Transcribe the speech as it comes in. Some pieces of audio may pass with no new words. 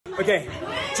Okay,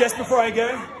 just before I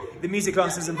go, the music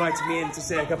class has invited me in to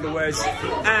say a couple of words,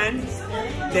 and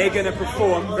they're gonna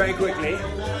perform very quickly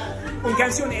una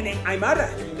canción en Aymara.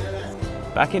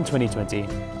 Back in 2020,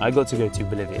 I got to go to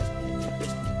Bolivia.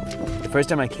 The first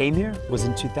time I came here was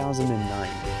in 2009,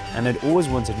 and I'd always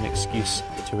wanted an excuse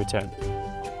to return.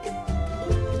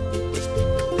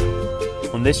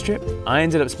 On this trip, I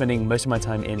ended up spending most of my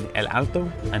time in El Alto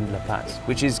and La Paz,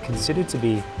 which is considered to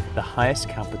be the highest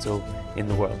capital in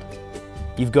the world.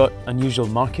 You've got unusual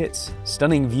markets,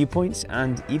 stunning viewpoints,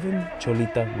 and even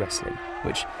Cholita wrestling,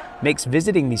 which makes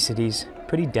visiting these cities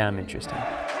pretty damn interesting.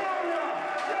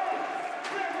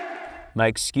 My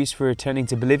excuse for returning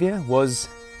to Bolivia was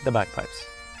the bagpipes.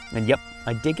 And yep,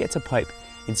 I did get to pipe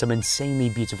in some insanely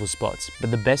beautiful spots,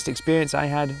 but the best experience I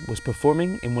had was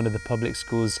performing in one of the public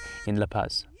schools in La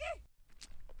Paz.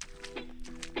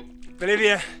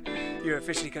 Bolivia, you're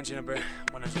officially country number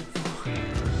 104.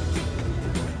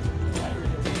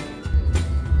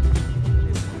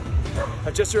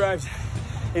 I've just arrived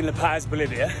in La Paz,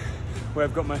 Bolivia, where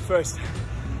I've got my first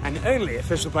and only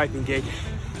official piping gig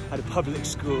at a public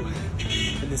school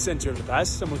in the center of La Paz,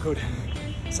 somewhere called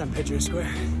San Pedro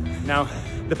Square. Now,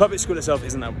 the public school itself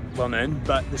isn't that well known,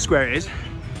 but the square is,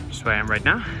 which is where I am right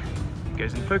now. It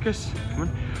goes in focus, come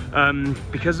on.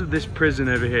 Because of this prison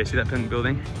over here, see that pink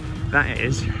building? That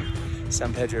is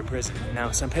San Pedro Prison. Now,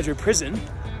 San Pedro Prison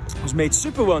was made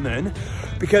super well known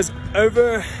because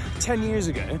over 10 years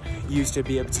ago, you used to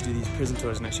be able to do these prison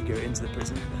tours and actually go into the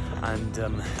prison and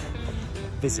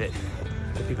visit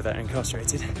the people that are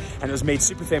incarcerated. And it was made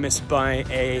super famous by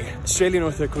an Australian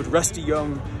author called Rusty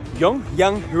Young,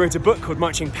 who wrote a book called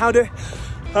Marching Powder.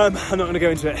 I'm not going to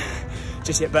go into it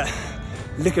just yet, but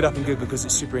look it up on Google because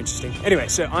it's super interesting. Anyway,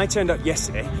 so I turned up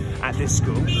yesterday at this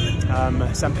school,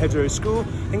 San Pedro School.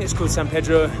 I think it's called San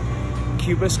Pedro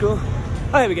Cuba School.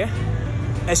 Oh, here we go.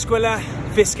 Escuela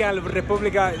Fiscal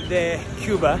República de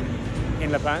Cuba in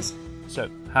La Paz. So,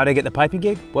 how did I get the piping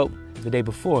gig? Well, the day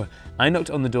before, I knocked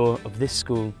on the door of this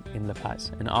school in La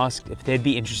Paz and asked if they'd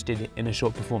be interested in a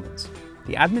short performance.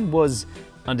 The admin was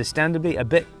understandably a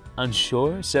bit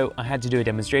unsure, so I had to do a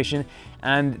demonstration,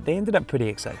 and they ended up pretty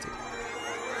excited.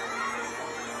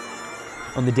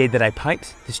 On the day that I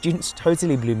piped, the students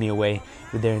totally blew me away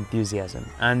with their enthusiasm,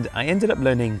 and I ended up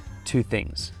learning two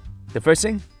things. The first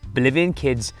thing, Bolivian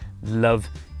kids love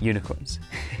unicorns.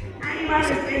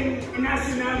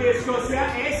 Nacional de Escocia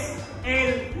es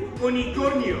el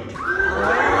unicornio.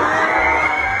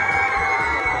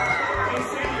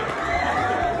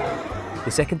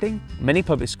 The second thing, many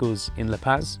public schools in La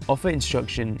Paz offer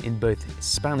instruction in both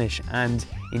Spanish and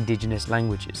indigenous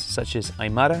languages, such as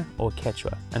Aymara or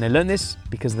Quechua. And I learned this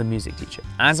because of the music teacher.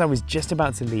 As I was just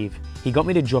about to leave, he got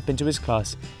me to drop into his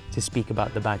class to speak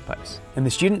about the bagpipes. And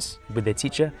the students, with their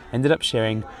teacher, ended up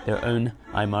sharing their own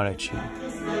Aymara tune.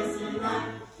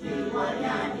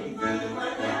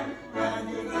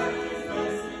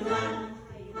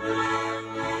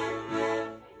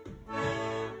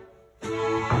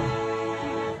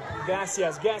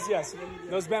 Gracias, gracias.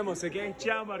 Nos vemos, okay?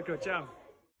 Ciao, Marco, ciao.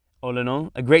 All in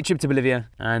all, a great trip to Bolivia,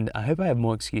 and I hope I have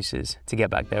more excuses to get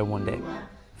back there one day.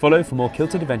 Follow for more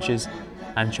kilted adventures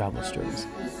and travel stories.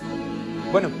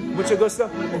 Bueno, mucho gusto,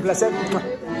 un placer.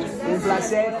 Un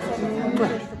placer.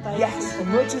 Yes,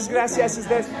 muchas gracias.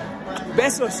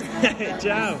 Besos.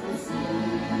 Ciao.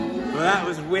 Well, that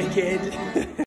was wicked.